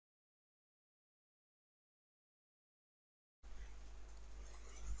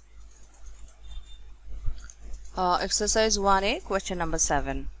Exercise 1A, question number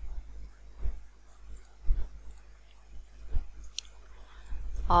 7.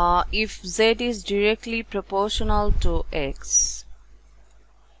 If z is directly proportional to x,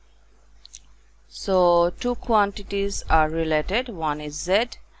 so two quantities are related. One is z,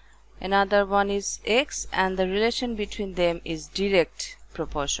 another one is x, and the relation between them is direct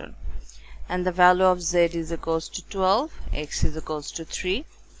proportion. And the value of z is equals to 12, x is equals to 3.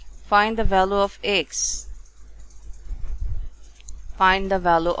 Find the value of x. Find the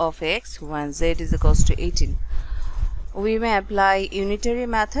value of x when z is equals to 18. We may apply unitary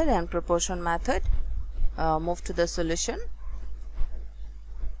method and proportion method. Move to the solution.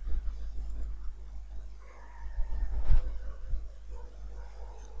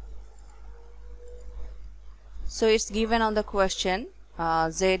 So it's given on the question,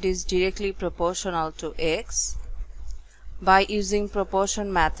 z is directly proportional to x. By using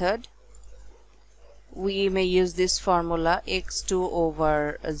proportion method, we may use this formula: x2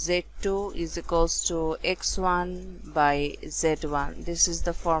 over z2 is equals to x1 by z1. This is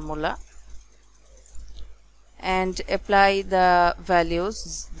the formula, and apply the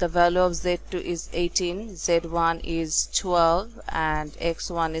values. The value of z2 is 18, z1 is 12, and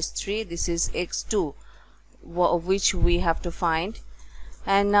x1 is 3. This is x2, which we have to find.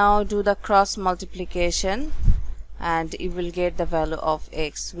 And now do the cross multiplication, and you will get the value of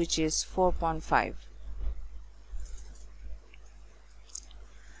x, which is 4.5.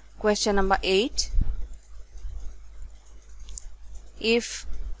 Question number 8. If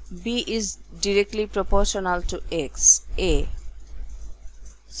b is directly proportional to x, a,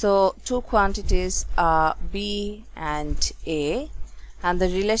 so two quantities are b and a, and the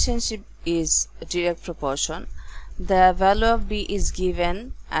relationship is direct proportion. The value of b is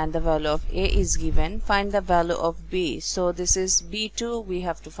given and the value of a is given. Find the value of b. So this is b2 we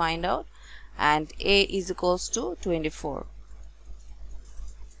have to find out, and a is equals to 24.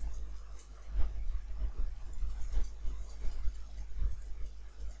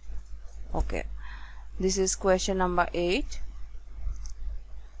 Okay, this is question number 8.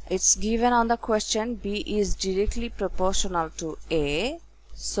 It's given on the question b is directly proportional to a.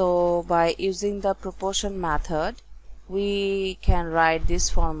 So by using the proportion method, we can write this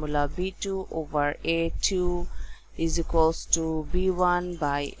formula: b2 over a2 is equals to b1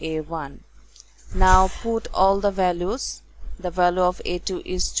 by a1. Now put all the values. The value of a2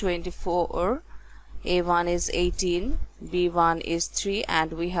 is 24, a1 is 18, b1 is 3,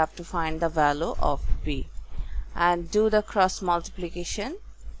 and we have to find the value of b. And do the cross multiplication.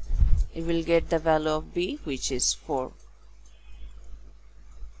 You will get the value of b, which is 4.